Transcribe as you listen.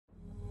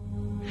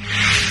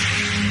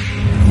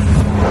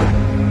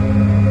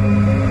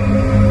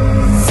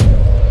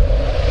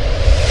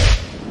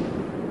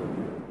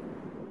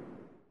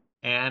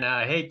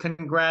Hey,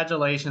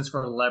 congratulations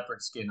for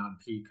Leopard Skin on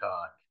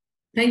Peacock.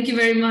 Thank you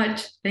very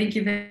much. Thank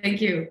you.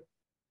 Thank you.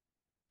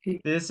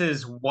 This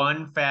is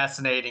one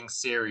fascinating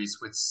series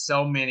with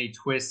so many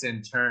twists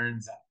and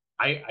turns.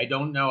 I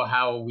don't know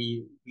how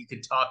we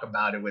could talk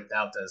about it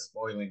without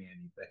spoiling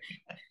anything.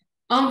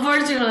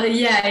 Unfortunately,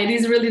 yeah, it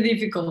is really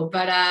difficult,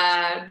 but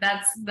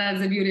that's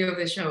the beauty of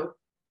the show.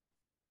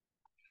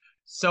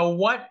 So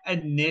what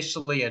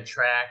initially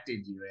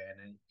attracted you,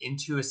 Anna,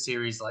 into a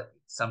series like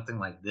something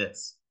like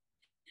this?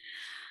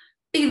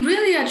 It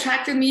really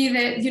attracted me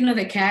that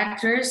the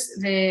characters,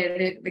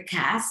 the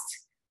cast,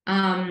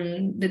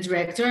 the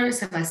director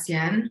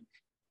Sebastian,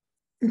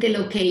 the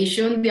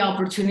location, the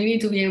opportunity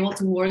to be able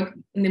to work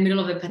in the middle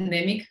of the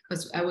pandemic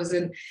because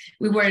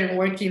we weren't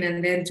working,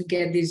 and then to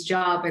get this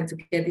job and to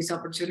get this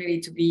opportunity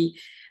to be,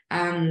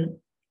 um,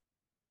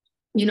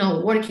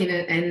 working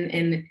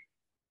and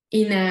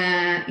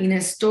in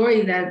a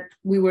story that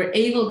we were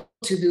able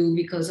to do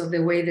because of the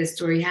way the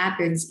story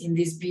happens in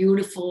this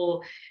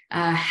beautiful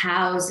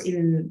house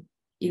in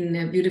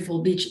a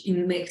beautiful beach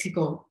in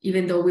Mexico,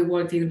 even though we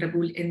worked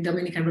in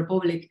Dominican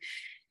Republic,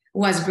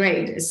 was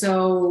great.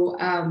 So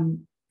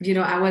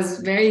I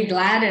was very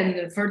glad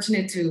and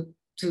fortunate to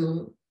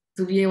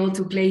be able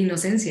to play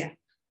Inocencia.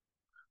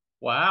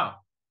 Wow.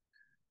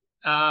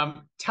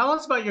 Tell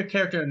us about your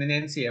character in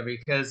Inocencia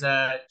because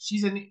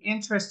she's an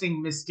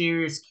interesting,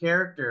 mysterious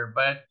character,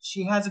 but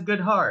she has a good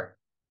heart.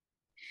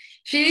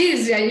 She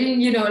is,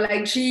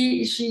 like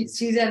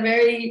she's a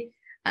very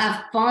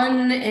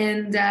fun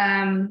and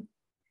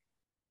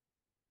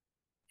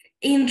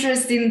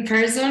interesting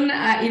person,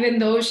 even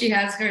though she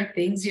has her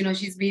things.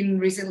 She's been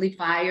recently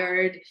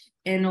fired,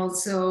 and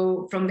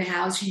also from the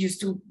house. She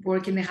used to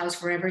work in the house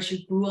forever.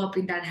 She grew up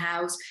in that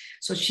house,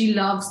 so she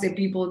loves the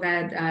people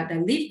that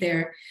live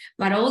there.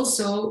 But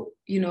also,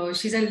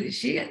 she's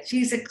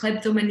a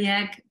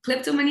kleptomaniac.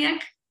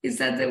 Kleptomaniac, is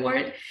that the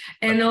word?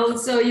 And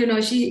also,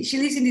 she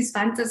lives in this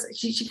fantasy.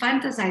 She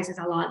fantasizes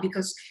a lot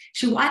because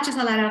she watches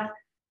a lot of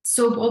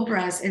soap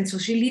operas, and so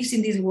she lives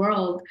in this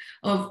world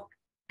of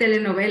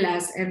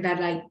telenovelas, and that,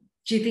 like,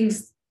 she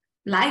thinks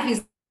life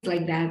is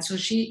like that. So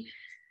she's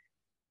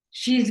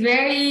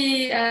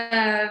very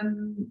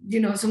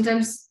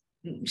sometimes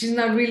she's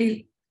not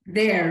really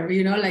there,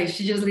 like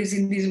she just lives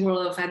in this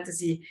world of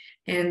fantasy.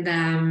 And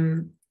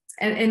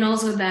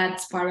also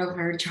that's part of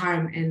her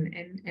charm, and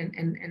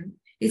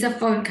it's a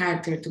fun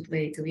character to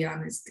play, to be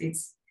honest. It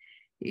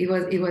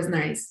was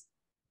nice.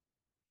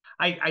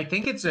 I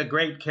think it's a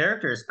great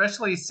character,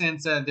 especially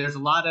since there's a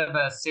lot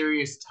of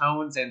serious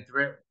tones and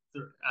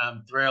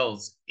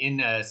thrills in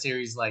a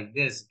series like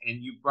this,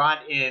 and you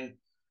brought in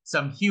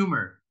some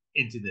humor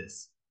into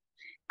this.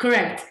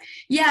 Correct.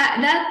 Yeah,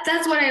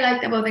 that's what I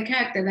liked about the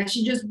character, that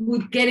she just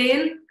would get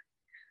in,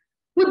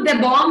 put the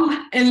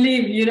bomb, and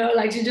leave.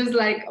 Like she just,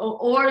 like,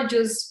 or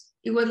just,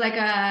 it was like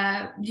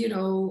a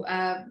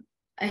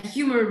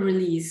humor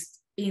release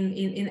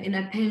in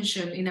a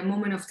tension, in a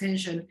moment of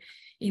tension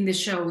in the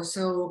show.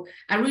 So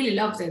I really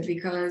loved it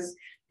because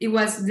it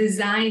was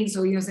designed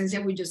so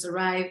Inocencia would just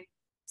arrive,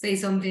 say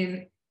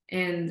something,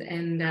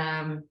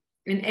 and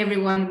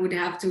everyone would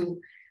have to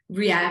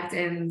react,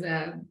 and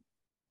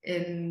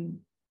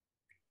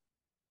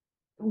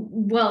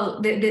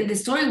well, the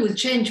story will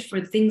change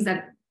for things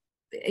that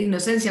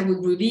Inocencia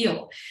would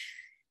reveal.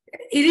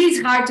 It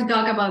is hard to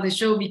talk about the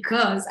show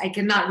because I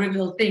cannot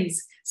reveal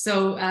things.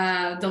 So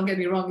don't get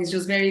me wrong, it's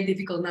just very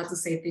difficult not to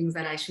say things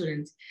that I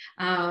shouldn't.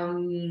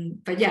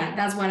 But yeah,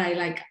 that's what I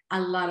like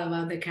a lot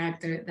about the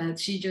character, that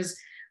she just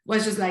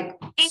was just like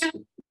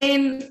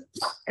in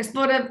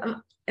spotted,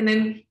 and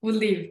then would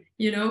leave.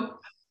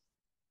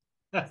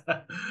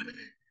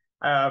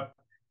 uh,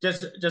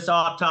 just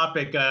off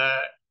topic.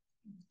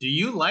 Do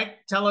you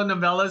like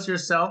telenovelas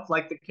yourself,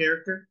 like the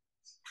character?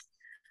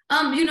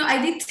 I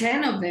did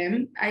 10 of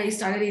them. I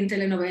started in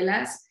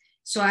telenovelas,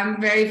 so I'm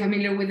very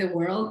familiar with the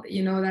world.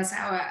 That's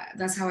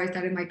how I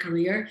started my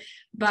career.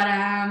 But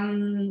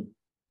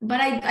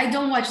I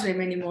don't watch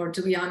them anymore,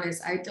 to be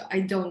honest. I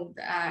don't.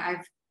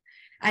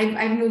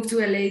 I've moved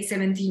to LA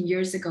 17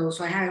 years ago,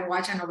 so I haven't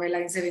watched a novela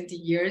in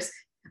 17 years.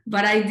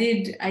 But I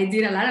did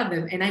a lot of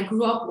them, and I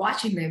grew up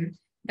watching them.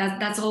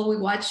 That's all we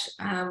watched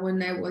when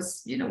I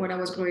was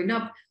growing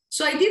up.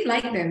 So I did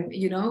like them.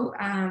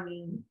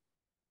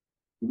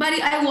 But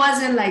I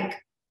wasn't,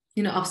 like,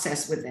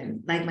 obsessed with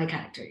them like my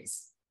character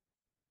is.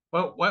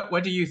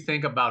 What do you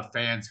think about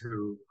fans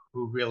who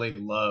really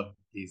love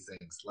these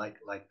things, like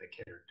the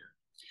character?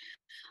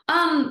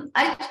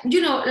 Like,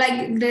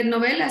 the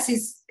novelas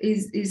is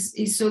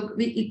so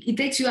it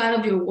takes you out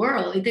of your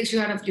world. It takes you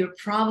out of your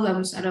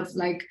problems, out of,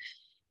 like,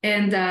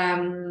 and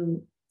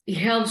it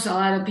helps a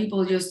lot of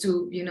people just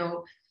to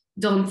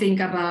don't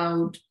think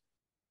about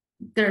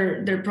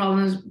their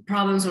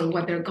problems or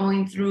what they're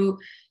going through.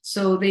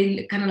 So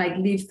they kind of, like,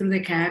 live through the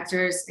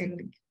characters,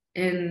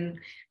 and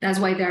that's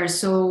why they are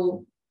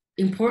so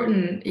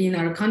important in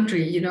our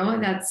country.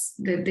 That's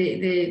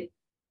the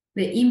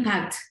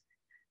impact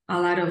a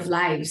lot of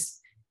lives.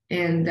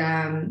 And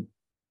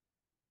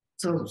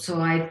so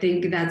I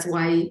think that's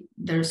why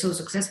they're so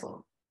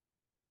successful.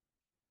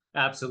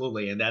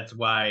 Absolutely, and that's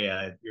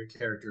why your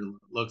character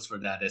looks for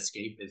that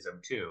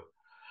escapism too.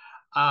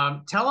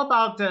 Tell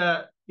about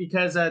the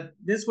because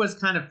this was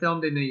kind of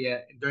filmed in the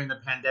during the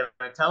pandemic.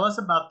 Tell us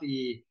about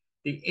the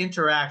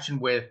interaction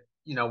with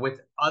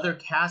with other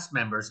cast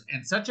members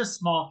and such a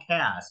small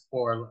cast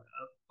for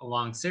a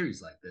long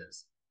series like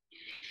this.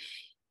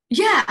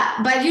 Yeah,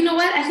 but you know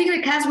what? I think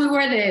because we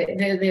were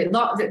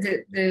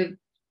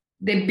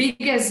the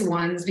biggest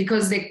ones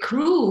because the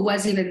crew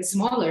was even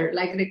smaller.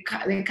 Like the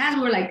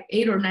cast were like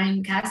 8 or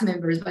 9 cast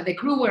members, but the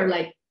crew were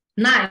like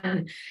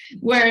 9,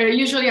 where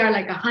usually are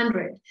like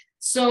 100.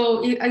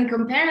 So in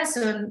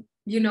comparison,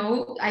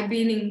 I've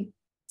been in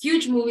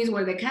huge movies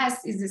where the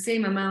cast is the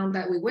same amount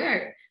that we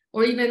were,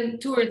 or even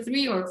 2 or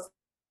 3 or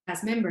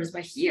cast members.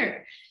 But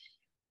here,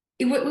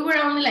 we were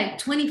only like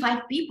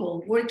 25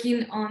 people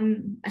working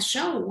on a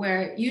show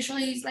where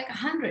usually it's like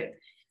 100.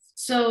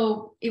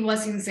 So it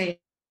was insane.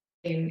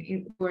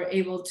 We're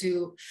able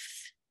to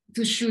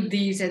shoot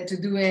these and to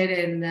do it,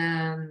 and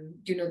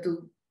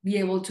to be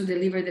able to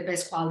deliver the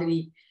best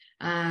quality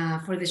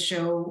for the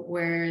show,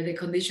 where the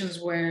conditions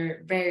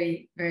were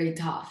very, very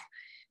tough,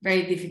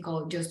 very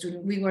difficult.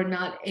 We were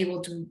not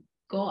able to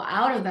go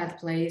out of that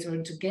place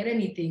or to get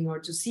anything or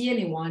to see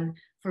anyone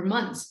for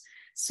months.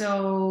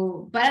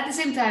 So, but at the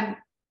same time,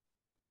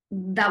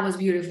 that was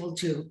beautiful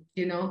too,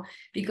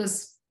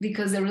 because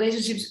the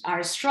relationships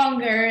are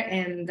stronger,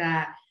 and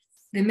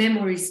the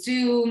memories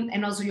too,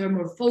 and also you're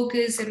more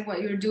focused in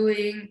what you're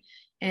doing,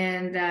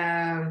 and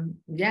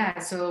yeah,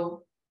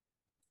 so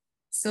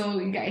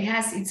it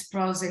has its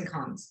pros and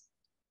cons.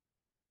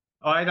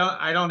 Oh, I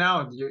don't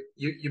know.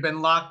 You've been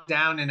locked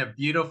down in a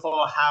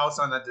beautiful house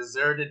on a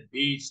deserted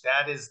beach.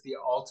 That is the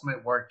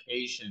ultimate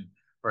workation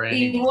for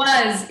any.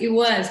 It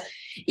was,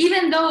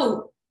 even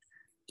though,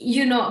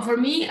 for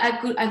me,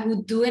 I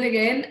would do it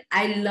again.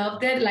 I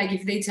loved it. Like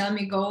if they tell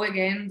me go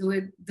again, do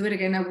it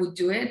again, I would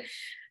do it.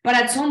 But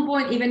at some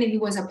point, even if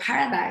it was a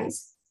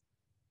paradise,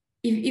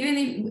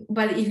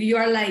 if you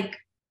are like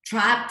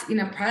trapped in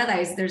a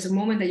paradise, there's a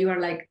moment that you are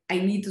like, I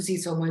need to see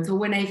someone. So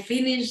when I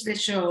finished the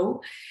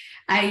show,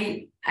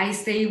 I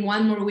stayed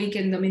 1 more week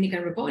in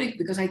Dominican Republic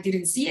because I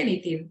didn't see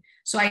anything.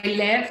 So I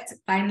left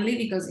finally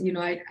because,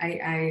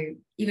 I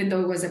even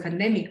though it was a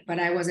pandemic, but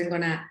I wasn't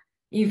gonna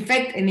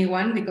infect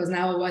anyone because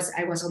now I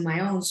was on my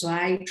own. So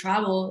I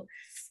traveled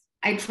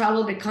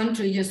the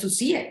country just to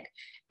see it.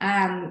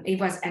 It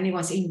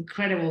was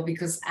incredible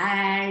because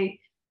I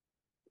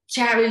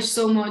cherish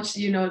so much,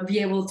 be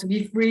able to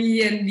be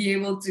free and be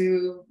able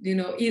to,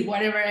 eat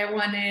whatever I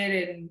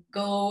wanted and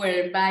go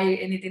and buy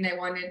anything I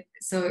wanted.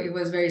 So it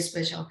was very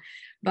special.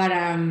 But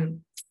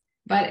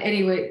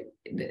anyway,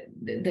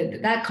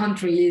 that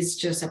country is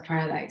just a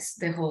paradise.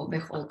 The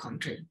whole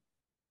country.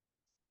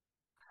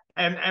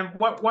 And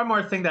one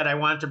more thing that I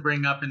wanted to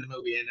bring up in the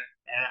movie, and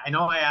I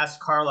know I asked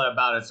Carla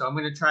about it, so I'm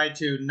going to try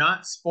to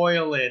not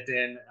spoil it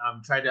and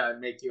try to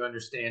make you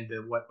understand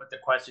what the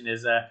question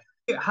is.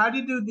 How do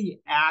you do the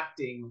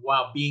acting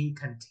while being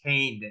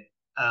contained?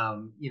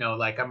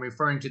 Like I'm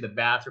referring to the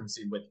bathroom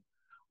scene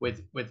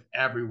with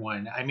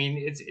everyone. I mean,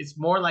 it's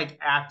more like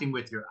acting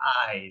with your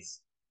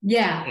eyes.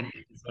 Yeah. In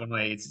some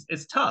way,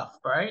 it's tough,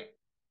 right?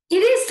 It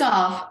is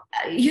tough.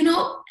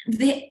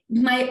 The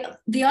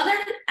other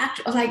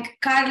actors like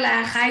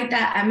Carla,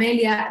 Gaite,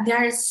 Amelia, they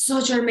are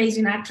such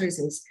amazing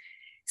actresses.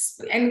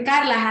 And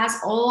Carla has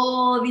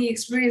all the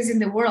experience in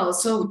the world.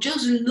 So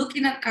just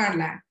looking at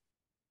Carla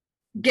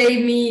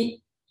gave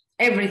me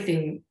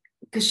everything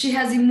because she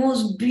has the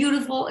most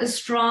beautiful,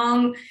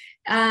 strong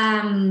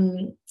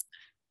eyes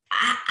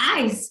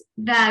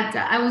that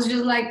I was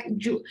just like,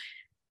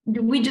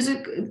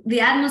 the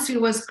atmosphere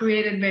was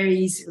created very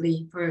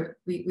easily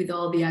with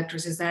all the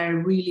actresses that I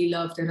really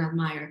loved and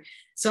admired.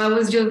 So I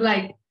was just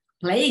like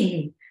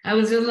playing. I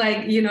was just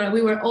like,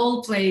 we were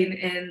all playing,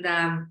 and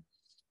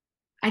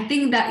I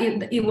think that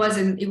it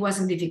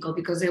wasn't difficult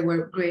because they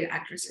were great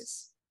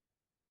actresses.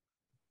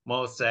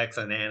 Most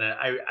excellent, Anna.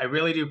 I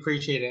really do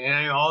appreciate it. And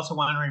I also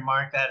want to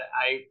remark that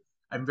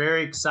I'm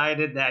very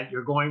excited that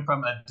you're going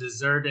from a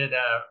deserted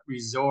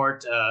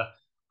resort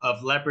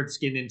of leopard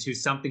skin into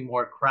something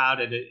more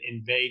crowded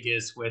in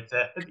Vegas with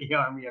the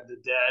Army of the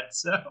Dead.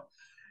 So,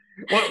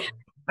 well,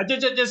 I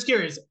just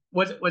curious,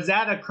 was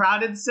that a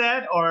crowded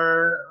set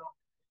or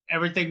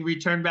everything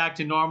returned back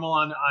to normal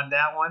on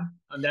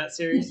that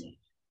series?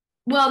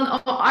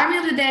 Well, Army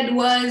of the Dead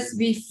was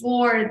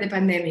before the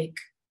pandemic.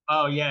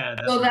 Oh yeah.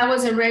 So that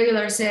was a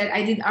regular set.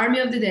 I did Army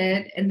of the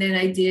Dead, and then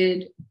I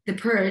did The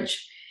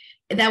Purge.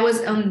 That was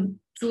in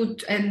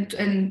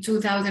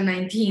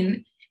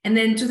 2019, and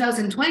then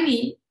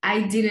 2020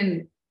 I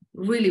didn't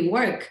really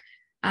work.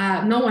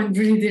 No one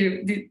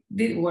really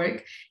did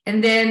work.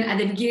 And then at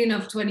the beginning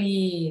of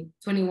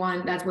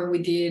 2021, that's when we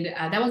did.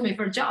 That was my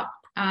first job,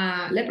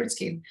 leopard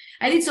skin.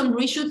 I did some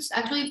reshoots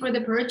actually for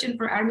The Purge and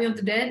for Army of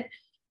the Dead,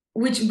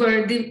 which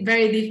were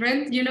very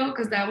different,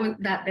 because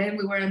then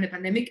we were in the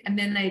pandemic, and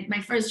then my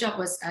first job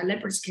was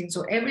leopard skin,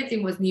 so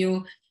everything was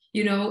new,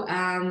 yeah.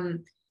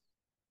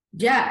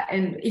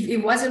 And if it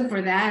wasn't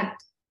for that,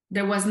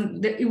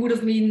 it would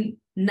have been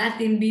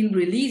nothing being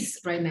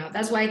released right now.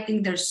 That's why I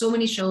think there's so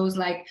many shows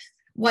like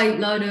White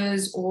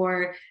Lotus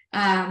or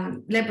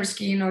Leopard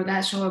Skin, or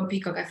that show on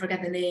Peacock, I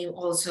forgot the name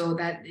also,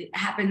 that it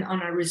happened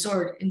on a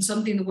resort, in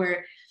something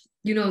where,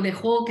 you know, the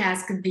whole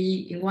cast could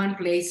be in one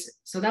place.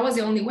 So that was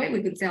the only way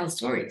we could tell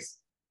stories.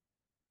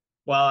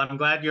 Well, I'm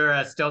glad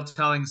you're still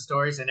telling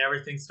stories and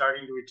everything's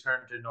starting to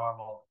return to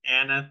normal.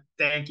 Anna,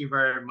 thank you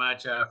very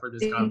much for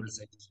this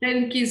conversation.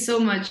 Thank you so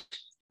much.